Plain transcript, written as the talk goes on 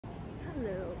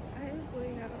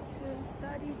going out to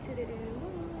study today.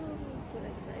 Woo! So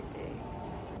exciting.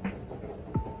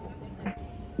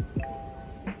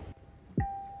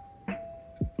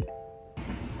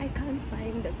 I can't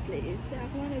find the place that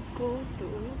I want to go to.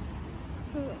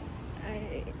 So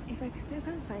if I still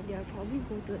can't find it, I'll probably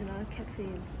go to another cafe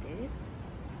instead.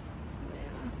 So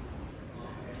yeah.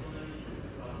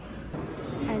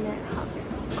 I let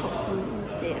Hub's coffee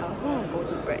instead. I was gonna go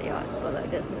to Bread Yard, but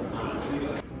like there's no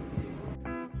place.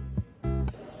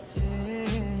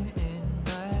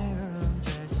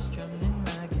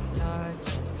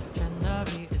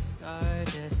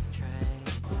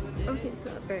 Okay, so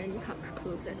apparently Hub's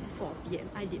closed at 4 PM.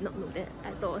 I did not know that.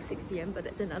 I thought it was 6 PM, but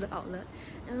that's another outlet.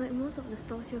 And like most of the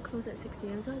stores here close at 6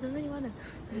 PM, so I don't really want to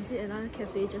visit another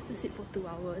cafe just to sit for 2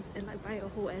 hours and like buy a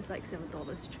whole ass like $7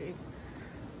 drink.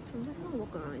 So I'm just gonna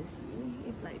walk around and see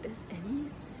if like there's any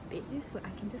space where I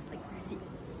can just like sit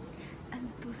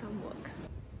and do some work.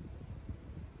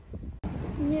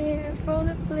 Yeah, from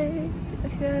the place. I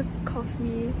still have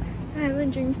coffee. I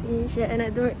haven't drink finish yet and I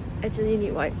don't actually need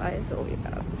Wi-Fi, so yeah,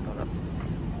 I'm just gonna.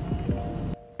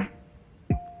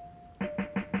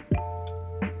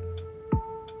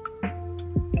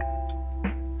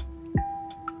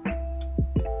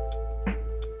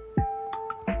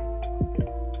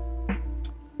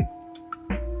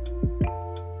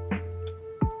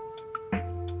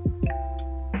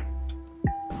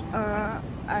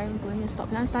 I'm going to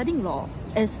stop. I'm studying law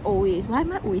as always. Why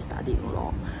am I always studying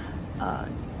law?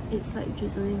 It's like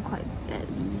drizzling quite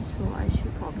badly, so I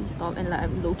should probably stop. And like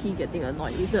I'm low-key getting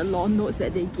annoyed with the law notes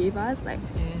that they gave us. Like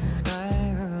in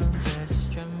my room, just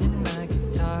strumming my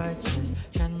guitar, just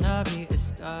trying to be a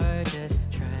star, just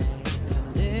trying to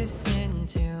listen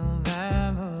to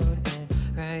my mood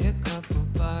and write a couple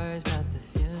bars about the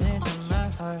feelings in my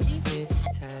heart. It's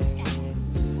tight.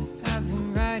 I've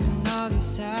been writing all these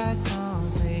sad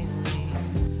songs lately.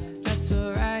 That's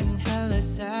what writing hella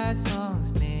sad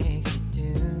songs makes you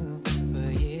do.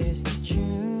 But here's the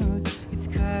truth, it's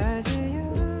 'cause of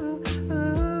you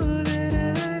that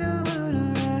I don't wanna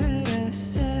write a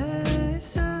sad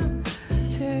song.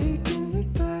 Taking me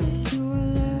back to our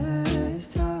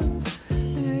last talk,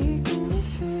 making me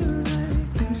feel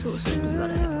like I'm so sorry,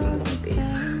 but I have no more space.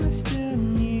 I still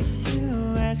need to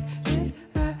ask if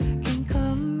I can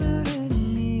come out and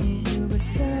meet you, but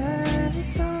sad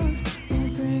songs will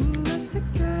bring us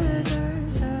together.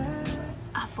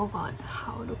 I forgot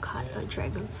how to cut a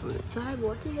dragon fruit, so I'm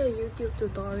watching a YouTube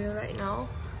tutorial right now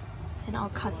and I'll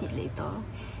cut it later.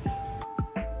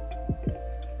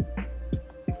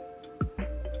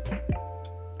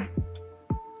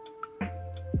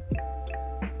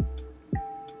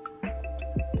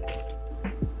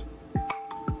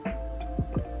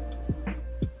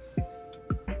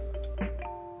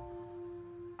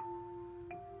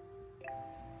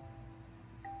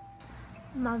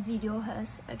 My video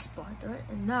has exported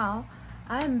and now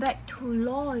I am back to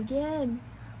law again.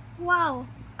 Wow,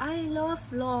 I love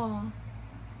law.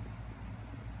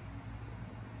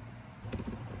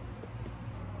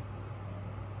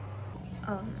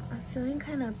 I'm feeling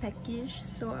kind of peckish,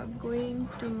 so I'm going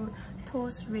to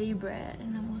toast Ray bread,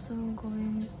 and I'm also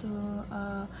going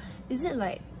to is it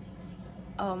like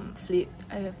flip?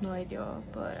 I have no idea,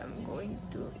 but I'm going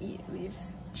to eat with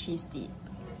cheese dip.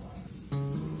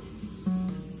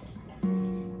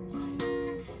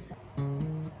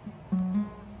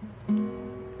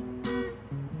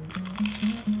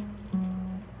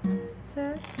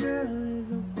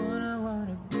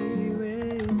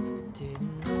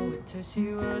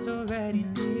 She was already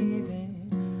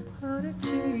leaving on a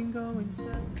chain going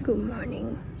south. Good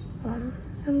morning.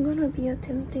 I'm gonna be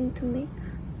attempting to make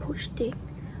poached steak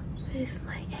with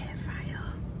my air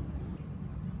fryer.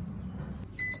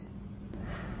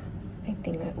 I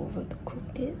think I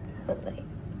overcooked it, but like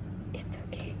it's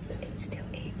okay. It's still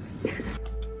eggs.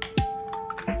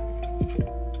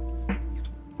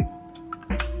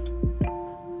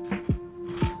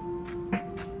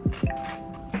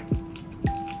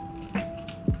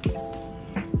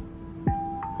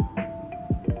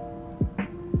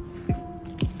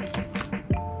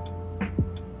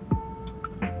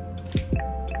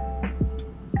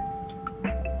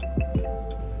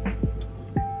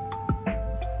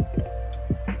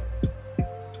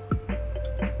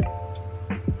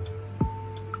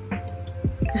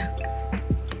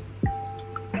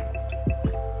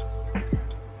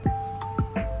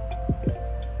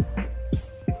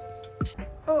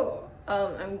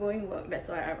 I'm going work, that's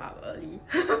why I'm up early.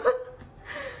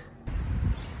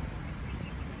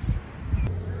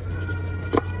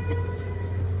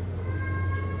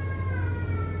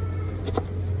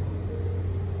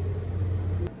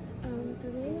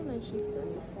 Today my shift is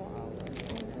only 4 hours,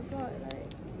 and I brought like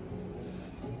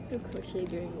to crochet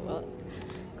during work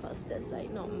because there's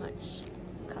like not much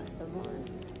customers.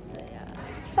 So yeah.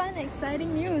 Fun,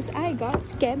 exciting news! I got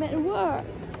scammed at work.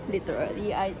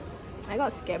 Literally, I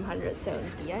got scammed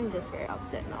 170. I'm just very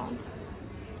upset now.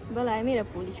 But like, I made a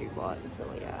police report, so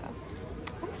yeah.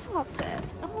 I'm so upset.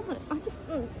 I'm just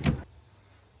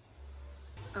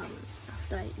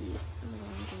after I eat, I'm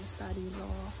gonna go study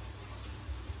law.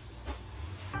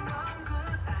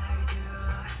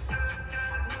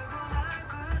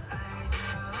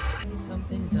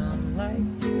 Something dumb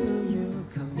like, do you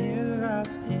come here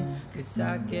often? Cause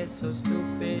I get so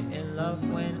stupid in love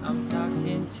when I'm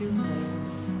talking to her.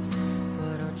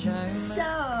 But I'll try.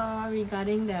 So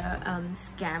regarding the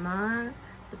scammer,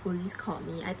 the police called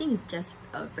me. I think it's just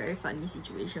a very funny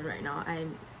situation right now.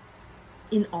 I'm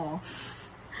in awe.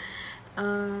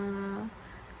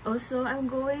 Also, I'm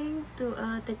going to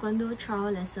a taekwondo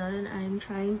trial lesson. I'm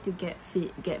trying to get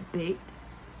fit, get baked.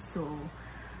 So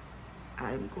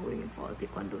I'm going for a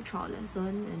taekwondo trial lesson,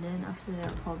 and then after that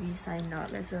I'll probably sign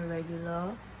up as a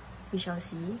regular. We shall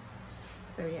see.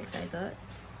 Very excited.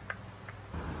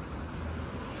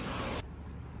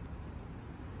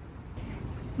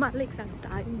 My legs are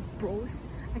dying, bros.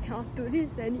 I cannot do this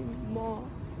anymore.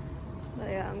 But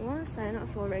yeah, I'm gonna sign up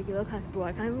for a regular class, bro.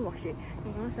 I can't even watch it.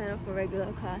 I'm gonna sign up for a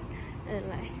regular class, and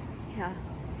like, yeah,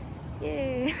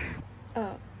 yay.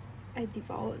 I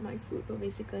devoured my food, but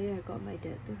basically I got my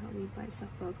dad to help me buy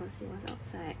supper because he was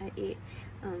outside. I ate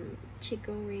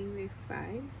chicken wing with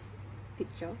fries.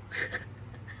 Picture.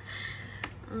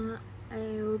 I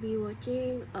will be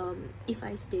watching If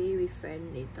I Stay with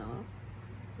Friend later,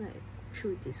 like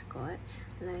through Discord.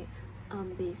 Like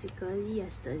basically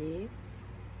yesterday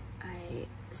I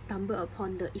stumbled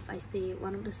upon the If I Stay,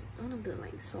 one of the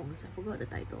like songs. I forgot the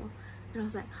title, and I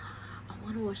was like, I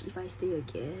want to watch If I Stay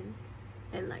again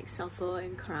and like suffer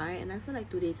and cry, and I feel like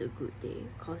today's a good day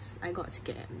because I got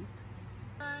scammed.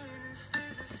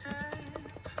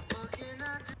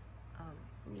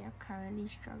 We are currently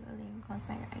struggling because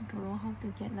like I don't know how to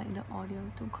get like the audio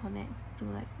to connect to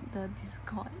like the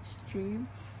Discord stream.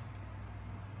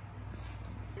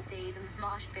 Days in the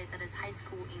mosh pit at his high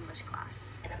school English class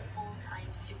and a full-time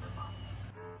supermom.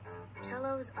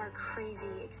 Cellos are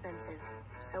crazy expensive,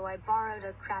 so I borrowed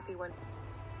a crappy one.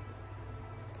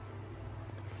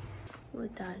 We're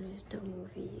done with the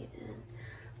movie, and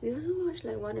we also watched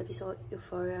like one episode of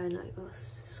Euphoria, and like it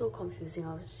was so confusing.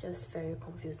 I was just very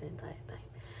confused the entire time.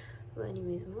 But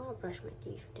anyways, I'm gonna brush my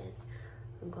teeth, then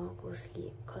I'm gonna go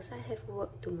sleep because I have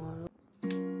work tomorrow.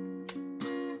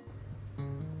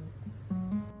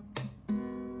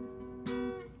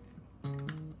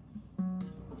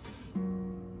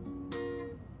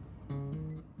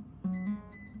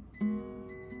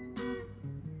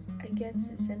 I guess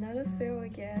it's another fail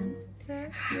again.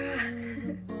 That girl is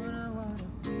the one I wanna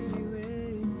be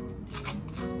with. Didn't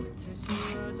know it till she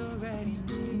was already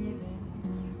leaving.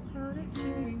 On a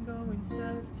train going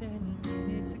south 10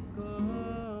 minutes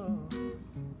ago.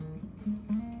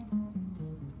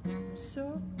 I'm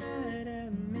so bad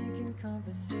at making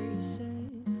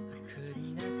conversation. I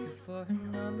couldn't ask her for her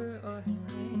number or her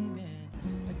name, and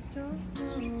I don't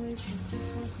know if she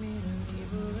just wants me to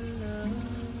leave her alone.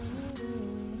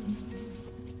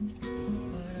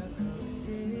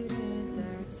 Sitting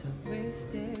that subway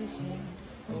station,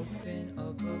 open a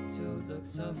book to look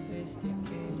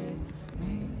sophisticated.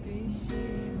 Maybe she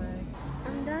might.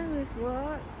 I'm done with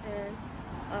work, and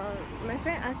my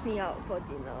friend asked me out for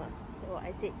dinner, so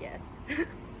I said yes.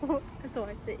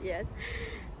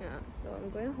 Yeah, so I'm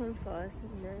going home first,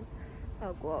 and then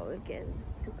I'll go out again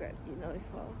to grab dinner with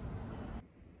her.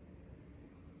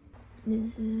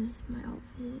 This is my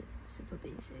outfit, super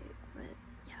basic, but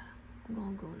yeah. I'm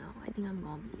gonna go now. I think I'm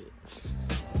gonna be late.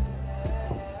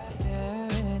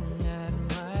 Staring at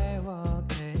my wall,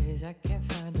 cause I can't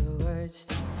find the words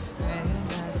to write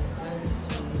another verse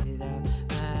without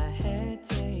my head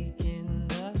taking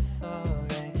the fall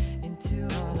right into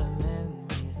all the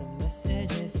memories, the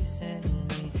messages you sent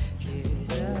me years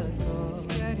ago. It's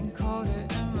getting colder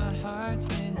and my heart's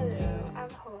been. Hello, I'm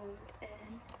home,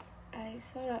 and I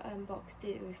sort of unboxed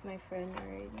it with my friend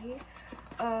already.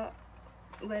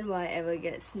 When will I ever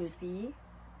get Snoopy?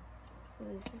 So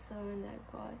this is the one that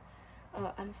I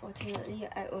got. Unfortunately,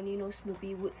 I only know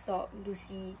Snoopy, Woodstock,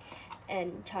 Lucy,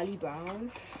 and Charlie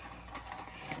Brown.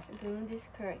 I don't know this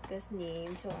character's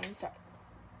name, so I'm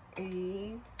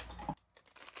sorry.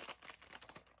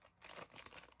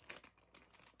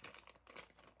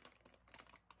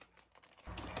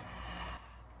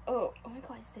 Oh my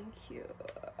god, it's damn cute.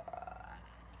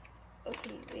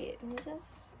 Okay, wait, let me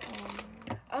just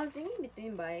I was thinking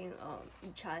between buying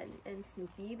E-chan and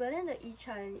Snoopy, but then the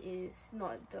E-chan is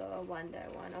not the one that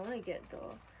I want. I want to get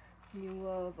the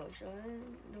newer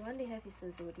version. The one they have is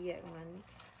the Zodiac one.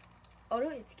 Although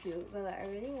it's cute, but like I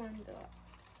really want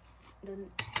the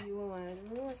newer one. I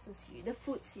don't know what's the series. The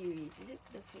food series. Is it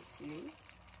the food series?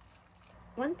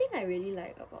 One thing I really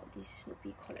like about this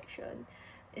Snoopy collection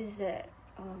is that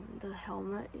the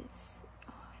helmet is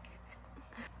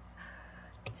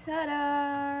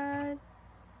ta-da!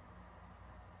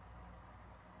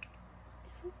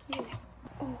 It's so cute.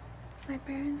 Oh, my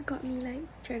parents got me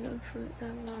like dragon fruit, so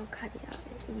I'm gonna cut it out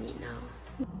and eat it now.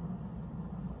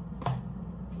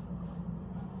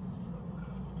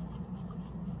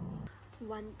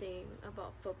 One thing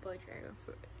about purple dragon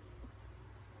fruit,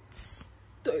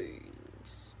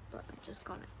 stains, but I'm just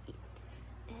gonna eat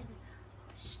and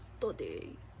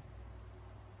study.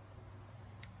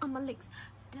 On my legs.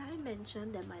 Did I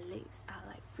mention that my legs are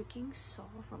like freaking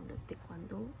sore from the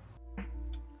taekwondo?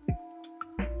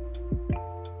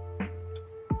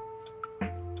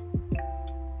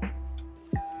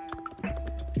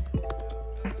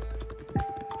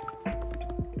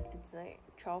 It's like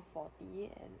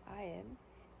 12:40 and I am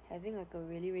having like a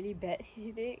really bad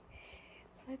headache.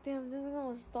 So I think I'm just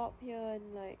gonna stop here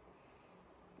and like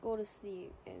go to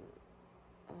sleep and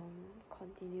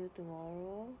continue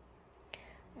tomorrow.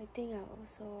 I think I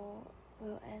also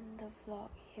will end the vlog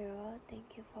here.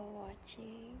 Thank you for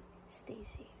watching. Stay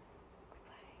safe.